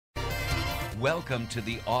Welcome to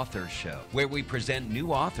The Author Show, where we present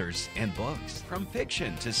new authors and books. From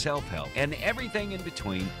fiction to self-help and everything in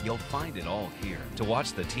between, you'll find it all here. To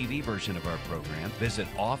watch the TV version of our program, visit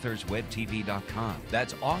authorswebtv.com.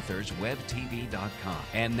 That's authorswebtv.com.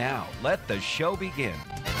 And now, let the show begin.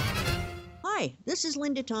 Hi, this is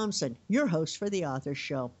Linda Thompson, your host for The Author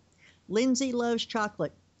Show. Lindsay loves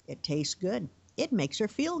chocolate. It tastes good. It makes her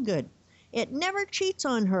feel good. It never cheats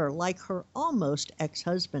on her like her almost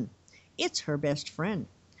ex-husband. It's her best friend.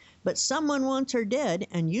 But someone wants her dead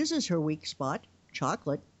and uses her weak spot,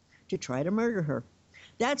 chocolate, to try to murder her.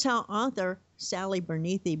 That's how author Sally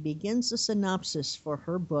Berneathy begins the synopsis for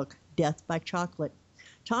her book, Death by Chocolate.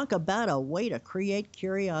 Talk about a way to create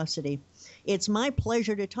curiosity. It's my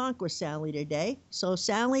pleasure to talk with Sally today. So,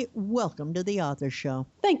 Sally, welcome to The Author Show.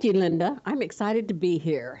 Thank you, Linda. I'm excited to be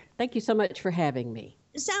here. Thank you so much for having me.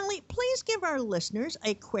 Sally, please give our listeners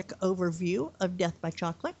a quick overview of Death by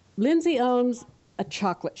Chocolate. Lindsay owns a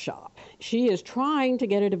chocolate shop. She is trying to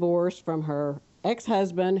get a divorce from her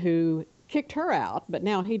ex-husband who kicked her out, but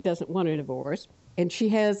now he doesn't want a divorce. And she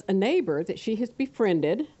has a neighbor that she has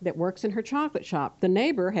befriended that works in her chocolate shop. The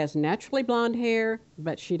neighbor has naturally blonde hair,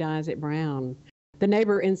 but she dyes it brown. The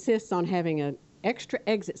neighbor insists on having an extra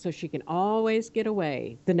exit so she can always get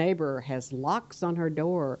away. The neighbor has locks on her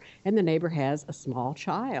door, and the neighbor has a small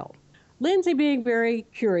child. Lindsay, being very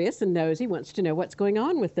curious and nosy, wants to know what's going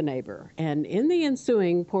on with the neighbor. And in the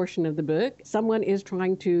ensuing portion of the book, someone is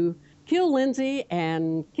trying to kill Lindsay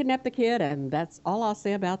and kidnap the kid, and that's all I'll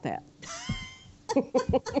say about that.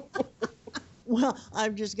 Well,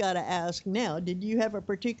 I've just got to ask now, did you have a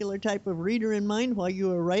particular type of reader in mind while you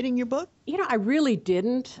were writing your book? I really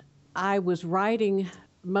didn't. I was writing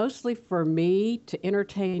mostly for me, to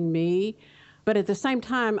entertain me. But at the same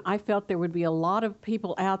time, I felt there would be a lot of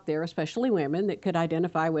people out there, especially women, that could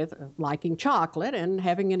identify with liking chocolate and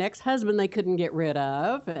having an ex-husband they couldn't get rid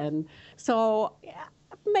of. And so,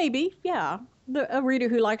 maybe, a reader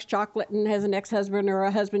who likes chocolate and has an ex-husband or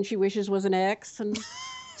a husband she wishes was an ex. And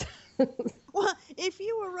Well, if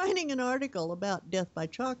you were writing an article about Death by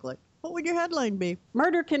Chocolate, what would your headline be?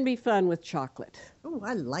 Murder can be fun with chocolate. Oh,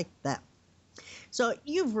 I like that. So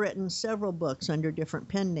you've written several books under different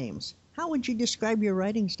pen names. How would you describe your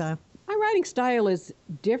writing style? My writing style is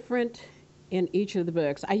different in each of the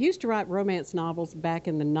books. I used to write romance novels back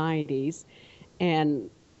in the 90s, and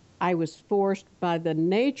I was forced by the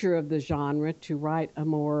nature of the genre to write a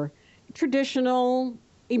more traditional,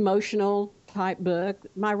 emotional type book.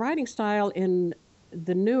 My writing style in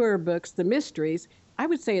the newer books, the mysteries, I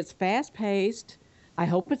would say it's fast-paced. I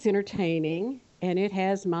hope it's entertaining, and it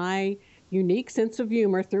has my unique sense of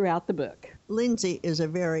humor throughout the book. Lindsay is a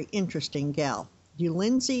very interesting gal. Do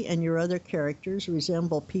Lindsay and your other characters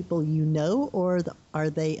resemble people you know, or are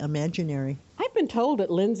they imaginary? I've been told that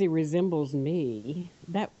Lindsay resembles me.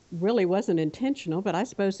 That really wasn't intentional, but I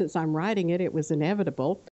suppose since I'm writing it, it was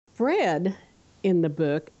inevitable. Fred in the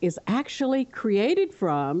book is actually created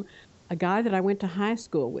from a guy that I went to high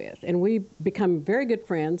school with, and we've become very good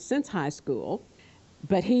friends since high school,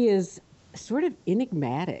 but he is sort of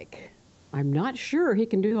enigmatic. I'm not sure he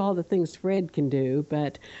can do all the things Fred can do,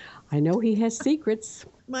 but I know he has secrets.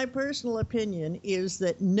 My personal opinion is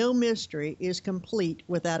that no mystery is complete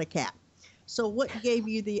without a cat. So what gave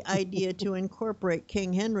you the idea to incorporate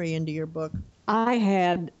King Henry into your book? I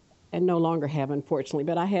had, and no longer have, unfortunately,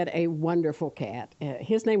 but I had a wonderful cat.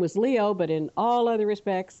 His name was Leo, but in all other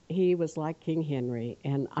respects, he was like King Henry,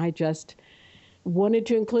 and I just wanted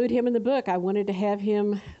to include him in the book. I wanted to have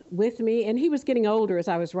him with me, and he was getting older as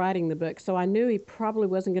I was writing the book, so I knew he probably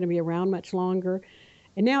wasn't going to be around much longer.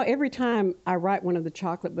 And now every time I write one of the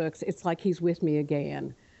chocolate books, it's like he's with me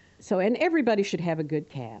again. So, and everybody should have a good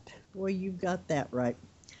cat. Well, you got that right.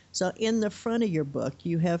 So in the front of your book,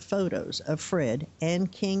 you have photos of Fred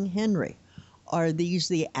and King Henry. Are these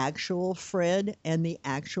the actual Fred and the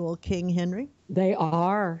actual King Henry? They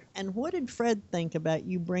are. And what did Fred think about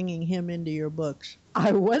you bringing him into your books?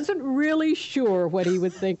 I wasn't really sure what he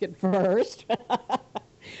would think at first,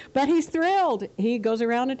 but he's thrilled. He goes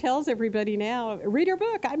around and tells everybody now, read our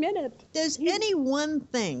book, I'm in it. Does any one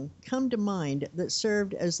thing come to mind that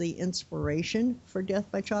served as the inspiration for Death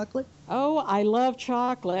by Chocolate? Oh, I love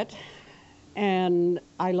chocolate, and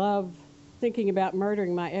I love thinking about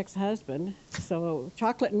murdering my ex-husband. So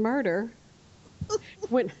chocolate and murder.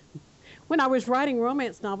 When I was writing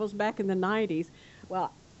romance novels back in the 90s,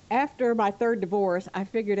 well, after my third divorce, I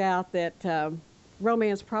figured out that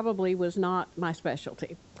romance probably was not my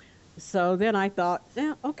specialty. So then I thought,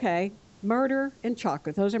 okay, murder and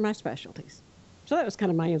chocolate, those are my specialties. So that was kind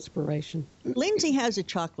of my inspiration. Lindsay has a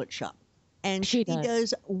chocolate shop. And She she does.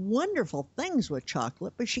 does wonderful things with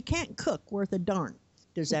chocolate, but she can't cook worth a darn.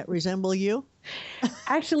 Does that resemble you?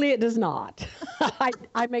 Actually, it does not.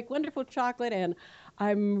 I make wonderful chocolate, and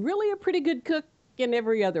I'm really a pretty good cook in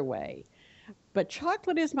every other way. But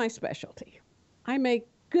chocolate is my specialty. I make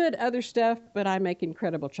good other stuff, but I make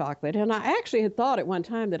incredible chocolate. And I actually had thought at one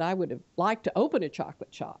time that I would have liked to open a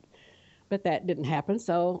chocolate shop, but that didn't happen,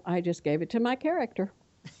 so I just gave it to my character.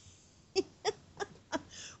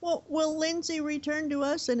 Well, will Lindsay return to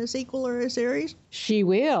us in a sequel or a series? She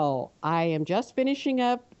will. I am just finishing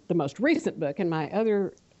up the most recent book in my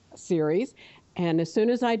other series. And as soon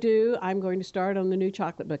as I do, I'm going to start on the new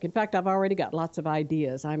chocolate book. In fact, I've already got lots of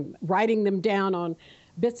ideas. I'm writing them down on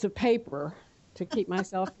bits of paper to keep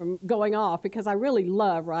myself from going off because I really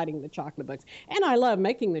love writing the chocolate books. And I love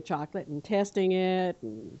making the chocolate and testing it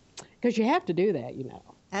because you have to do that, you know.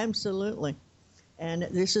 Absolutely. And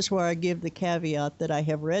this is where I give the caveat that I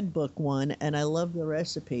have read book one and I love the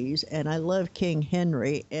recipes and I love King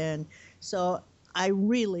Henry. And so I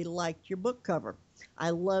really liked your book cover.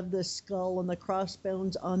 I love the skull and the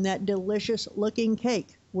crossbones on that delicious looking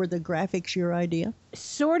cake. Were the graphics your idea?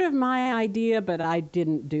 Sort of my idea, but I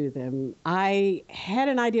didn't do them. I had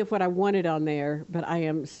an idea of what I wanted on there, but I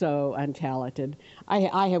am so untalented.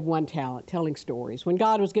 I have one talent, telling stories. When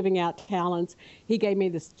God was giving out talents, he gave me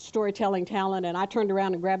this storytelling talent, and I turned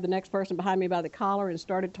around and grabbed the next person behind me by the collar and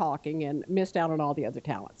started talking and missed out on all the other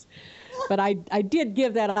talents. But I did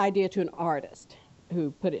give that idea to an artist who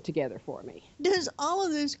put it together for me. Does all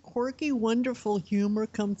of this quirky, wonderful humor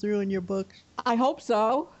come through in your books? I hope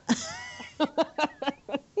so.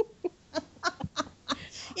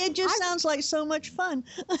 It just sounds like so much fun.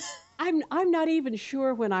 I'm not even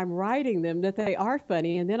sure when I'm writing them that they are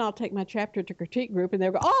funny, and then I'll take my chapter to critique group, and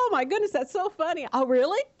they'll go, "Oh my goodness, that's so funny!" Oh,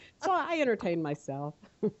 really? So I entertain myself.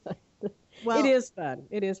 Well, it is fun.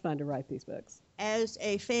 It is fun to write these books. as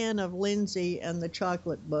a fan of Lindsay and the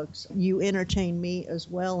chocolate books, you entertain me as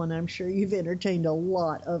well, and I'm sure you've entertained a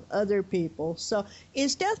lot of other people. So,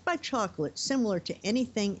 is Death by Chocolate similar to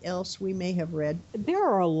anything else we may have read? There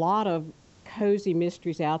are a lot of cozy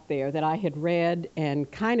mysteries out there that I had read and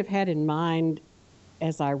kind of had in mind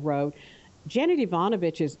as I wrote. Janet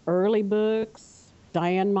Ivanovich's early books,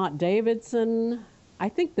 Diane Mott Davidson. I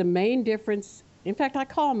think the main difference, in fact, I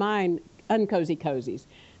call mine uncozy cozies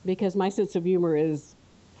because my sense of humor is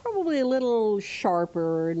probably a little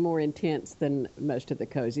sharper and more intense than most of the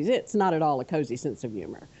cozies. It's not at all a cozy sense of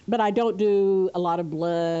humor. But I don't do a lot of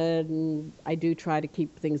blood, and I do try to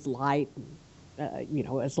keep things light,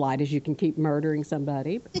 as light as you can keep murdering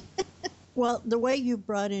somebody. Well, the way you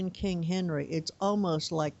brought in King Henry, it's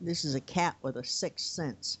almost like this is a cat with a sixth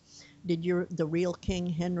sense. Did the real King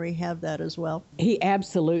Henry have that as well? He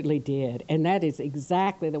absolutely did. And that is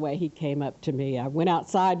exactly the way he came up to me. I went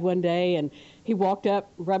outside one day and he walked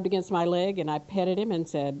up, rubbed against my leg, and I petted him and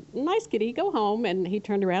said, "Nice kitty, go home." And he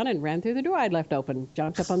turned around and ran through the door I'd left open,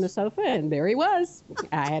 jumped up on the sofa, and there he was.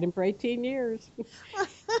 I had him for 18 years.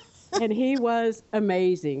 And he was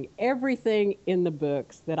amazing. Everything in the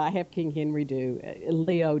books that I have King Henry do,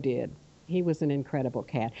 Leo did. He was an incredible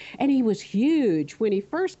cat. And he was huge. When he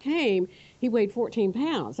first came, he weighed 14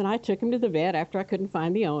 pounds. And I took him to the vet after I couldn't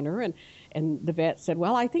find the owner. And the vet said,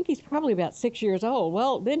 "Well, I think he's probably about 6 years old."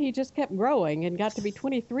 Well, then he just kept growing and got to be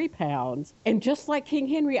 23 pounds. And just like King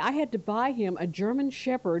Henry, I had to buy him a German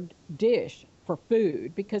Shepherd dish for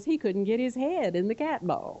food because he couldn't get his head in the cat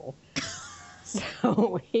bowl.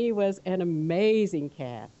 So he was an amazing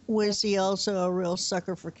cat. Was he also a real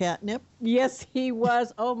sucker for catnip? Yes, he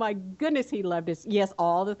was. Oh my goodness, he loved it. Yes,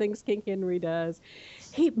 all the things King Henry does.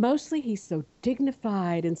 He's so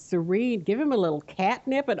dignified and serene. Give him a little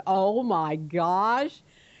catnip and oh my gosh,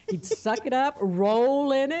 he'd suck it up,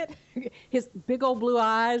 roll in it. His big old blue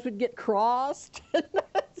eyes would get crossed.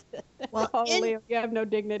 Well, oh, Leo, you have no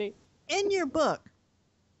dignity. In your book,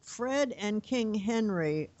 Fred and King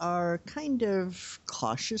Henry are kind of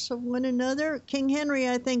cautious of one another. King Henry,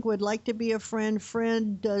 I think, would like to be a friend.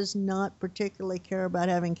 Fred does not particularly care about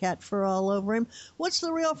having cat fur all over him. What's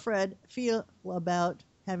the real Fred feel about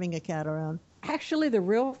having a cat around? Actually, the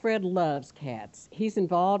real Fred loves cats. He's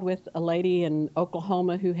involved with a lady in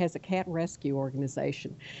Oklahoma who has a cat rescue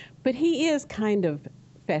organization. But he is kind of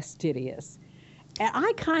fastidious. And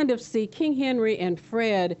I kind of see King Henry and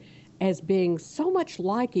Fred as being so much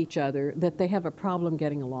like each other that they have a problem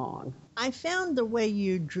getting along. I found the way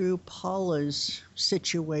you drew Paula's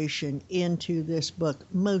situation into this book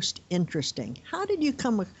most interesting. How did you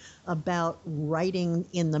come about writing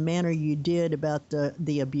in the manner you did about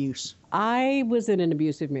the abuse? I was in an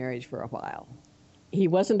abusive marriage for a while. He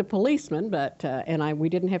wasn't a policeman, but we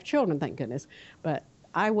didn't have children, thank goodness. But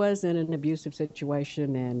I was in an abusive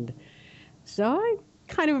situation, and so I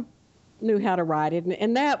kind of knew how to write it.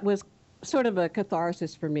 And that was sort of a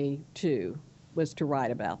catharsis for me, too, was to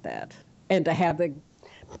write about that. And to have the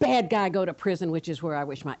bad guy go to prison, which is where I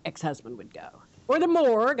wish my ex-husband would go. Or the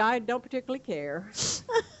morgue. I don't particularly care.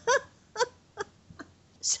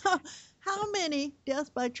 So, how many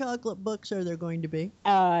Death by Chocolate books are there going to be?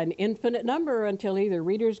 An infinite number until either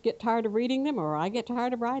readers get tired of reading them or I get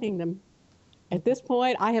tired of writing them. At this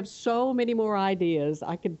point, I have so many more ideas.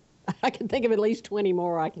 I can think of at least 20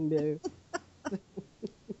 more I can do.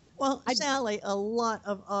 Well, Sally, a lot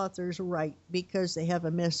of authors write because they have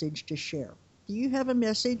a message to share. Do you have a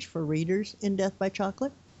message for readers in Death by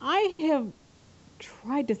Chocolate? I have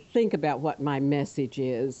tried to think about what my message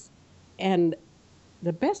is, and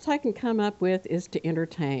the best I can come up with is to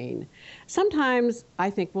entertain. Sometimes I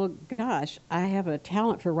think, well, gosh, I have a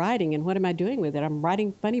talent for writing, and what am I doing with it? I'm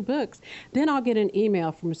writing funny books. Then I'll get an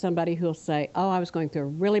email from somebody who'll say, oh, I was going through a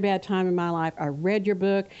really bad time in my life. I read your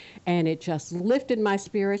book, and it just lifted my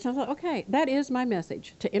spirits. I thought, okay, that is my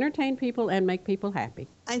message, to entertain people and make people happy.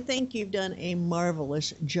 I think you've done a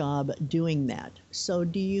marvelous job doing that. So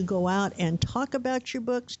do you go out and talk about your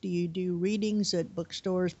books? Do you do readings at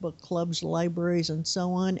bookstores, book clubs, libraries, and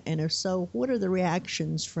so on? And if so, what are the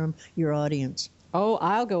reactions from your audience? Oh,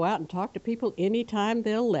 I'll go out and talk to people anytime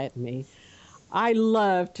they'll let me. I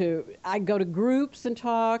go to groups and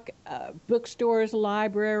talk, bookstores,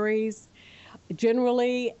 libraries.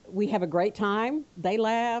 Generally, we have a great time. They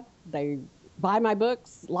laugh. They buy my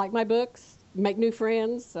books, like my books, make new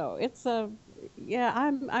friends. So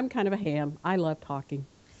I'm kind of a ham. I love talking.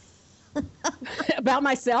 About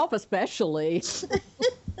myself, especially.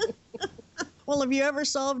 Well, have you ever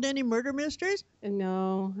solved any murder mysteries?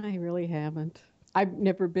 No, I really haven't. I've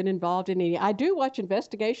never been involved in any. I do watch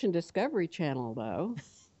Investigation Discovery Channel, though,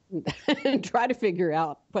 and try to figure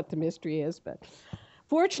out what the mystery is. But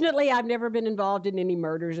fortunately, I've never been involved in any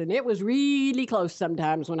murders, and it was really close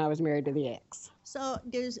sometimes when I was married to the ex. So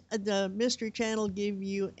does the Mystery Channel give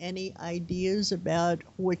you any ideas about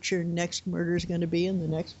what your next murder is going to be in the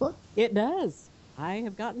next book? It does. I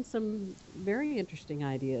have gotten some very interesting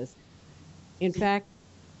ideas. In fact,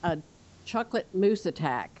 a chocolate mousse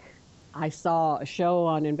attack. I saw a show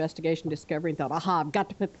on Investigation Discovery and thought, aha, I've got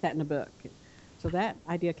to put that in a book. So that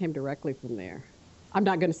idea came directly from there. I'm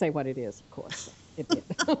not going to say what it is, of course. It did.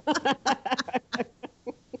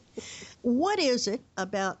 What is it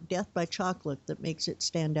about Death by Chocolate that makes it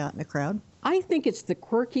stand out in a crowd? I think it's the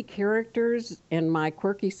quirky characters and my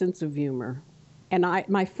quirky sense of humor. And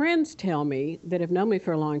my friends tell me that have known me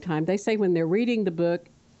for a long time, they say when they're reading the book,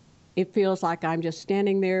 it feels like I'm just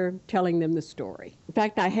standing there telling them the story. In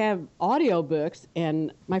fact, I have audiobooks,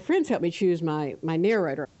 and my friends helped me choose my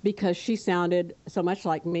narrator because she sounded so much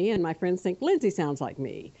like me, and my friends think Lindsay sounds like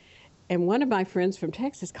me. And one of my friends from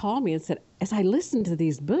Texas called me and said, as I listen to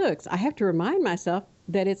these books, I have to remind myself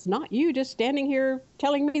that it's not you just standing here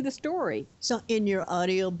telling me the story. So in your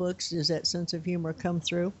audiobooks, does that sense of humor come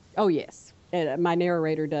through? Oh, yes. And my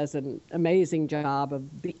narrator does an amazing job of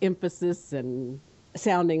the emphasis and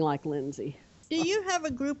sounding like Lindsay. Do you have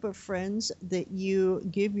a group of friends that you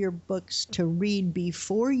give your books to read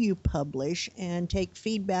before you publish and take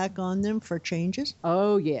feedback on them for changes?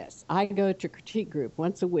 Oh, yes. I go to critique group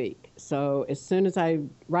once a week. So as soon as I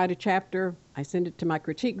write a chapter, I send it to my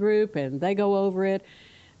critique group and they go over it.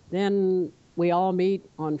 Then we all meet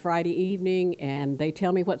on Friday evening and they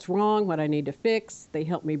tell me what's wrong, what I need to fix. They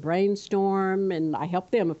help me brainstorm and I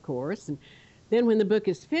help them, of course. And then when the book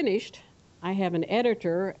is finished, I have an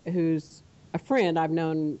editor who's a friend I've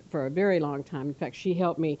known for a very long time. In fact, she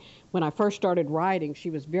helped me when I first started writing. She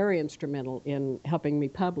was very instrumental in helping me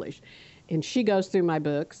publish. And she goes through my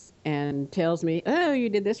books and tells me, oh, you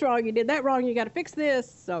did this wrong, you did that wrong, you got to fix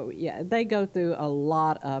this. So, yeah, they go through a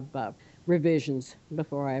lot of revisions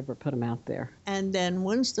before I ever put them out there. And then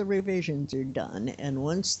once the revisions are done and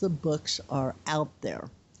once the books are out there,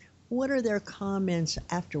 what are their comments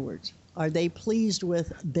afterwards? Are they pleased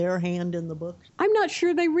with their hand in the books? I'm not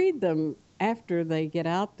sure they read them after they get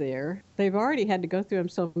out there. They've already had to go through them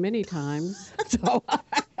so many times. So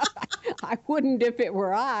I wouldn't if it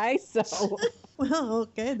were I. So well,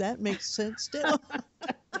 okay, that makes sense too.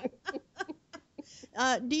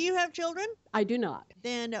 Do you have children? I do not.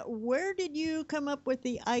 Then where did you come up with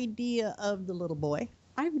the idea of the little boy?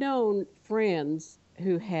 I've known friends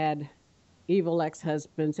who had evil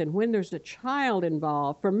ex-husbands, and when there's a child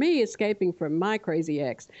involved, for me, escaping from my crazy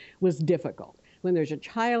ex was difficult. When there's a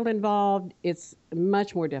child involved, it's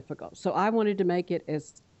much more difficult. So I wanted to make it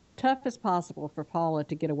as tough as possible for Paula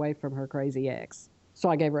to get away from her crazy ex. So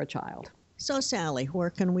I gave her a child. So Sally, where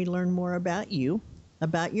can we learn more about you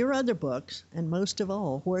about your other books, and most of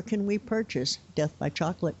all, where can we purchase Death by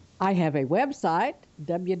Chocolate? I have a website,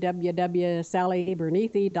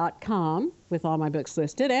 www.sallyberneathy.com, with all my books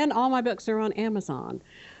listed, and all my books are on Amazon.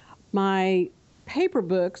 My paper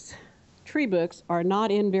books, tree books, are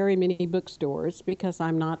not in very many bookstores because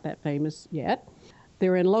I'm not that famous yet.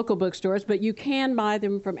 They're in local bookstores, but you can buy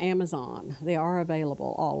them from Amazon. They are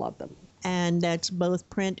available, all of them. And that's both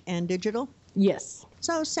print and digital? Yes.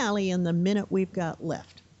 So, Sally, in the minute we've got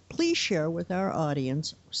left, please share with our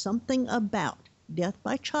audience something about Death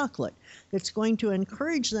by Chocolate that's going to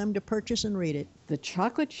encourage them to purchase and read it. The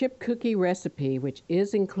chocolate chip cookie recipe, which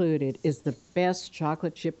is included, is the best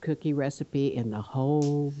chocolate chip cookie recipe in the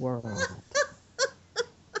whole world.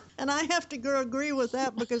 And I have to agree with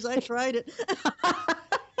that because I tried it.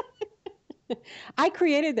 I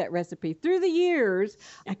created that recipe. Through the years,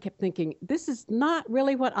 I kept thinking, this is not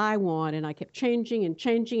really what I want. And I kept changing and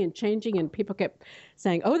changing and changing. And people kept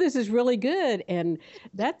saying, oh, this is really good. And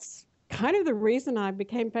that's kind of the reason I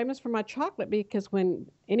became famous for my chocolate, because when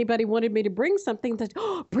anybody wanted me to bring something, they said,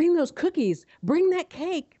 oh, bring those cookies, bring that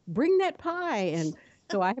cake, bring that pie. And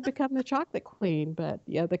so I have become the chocolate queen. But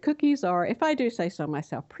yeah, the cookies are, if I do say so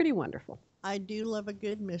myself, pretty wonderful. I do love a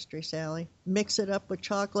good mystery, Sally. Mix it up with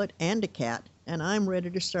chocolate and a cat, and I'm ready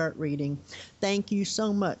to start reading. Thank you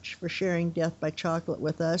so much for sharing Death by Chocolate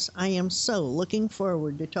with us. I am so looking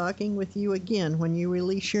forward to talking with you again when you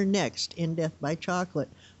release your next in Death by Chocolate.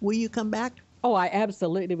 Will you come back? Oh, I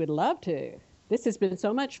absolutely would love to. This has been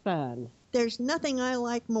so much fun. There's nothing I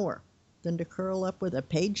like more than to curl up with a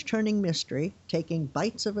page-turning mystery, taking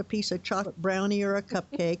bites of a piece of chocolate brownie or a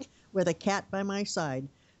cupcake with a cat by my side.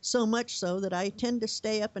 So much so that I tend to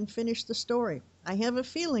stay up and finish the story. I have a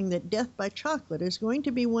feeling that Death by Chocolate is going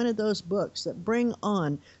to be one of those books that bring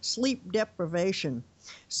on sleep deprivation.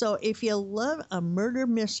 So if you love a murder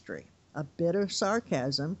mystery, a bit of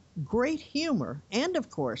sarcasm, great humor, and of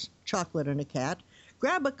course, chocolate and a cat,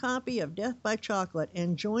 grab a copy of Death by Chocolate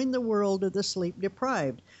and join the world of the sleep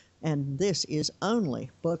deprived. And this is only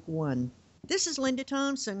book one. This is Linda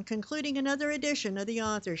Thompson, concluding another edition of The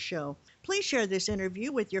Author's Show. Please share this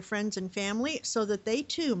interview with your friends and family so that they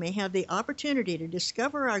too may have the opportunity to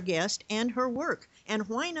discover our guest and her work. And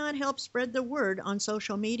why not help spread the word on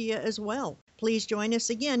social media as well? Please join us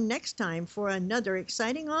again next time for another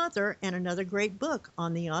exciting author and another great book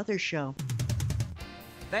on The Author's Show.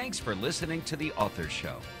 Thanks for listening to The Author's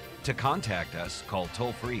Show. To contact us, call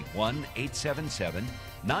toll-free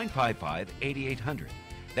 1-877-955-8800.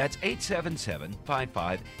 That's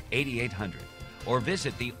 877-55-8800. Or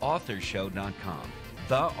visit theauthorshow.com,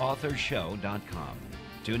 theauthorshow.com.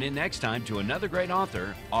 Tune in next time to another great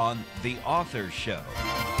author on The Author's Show.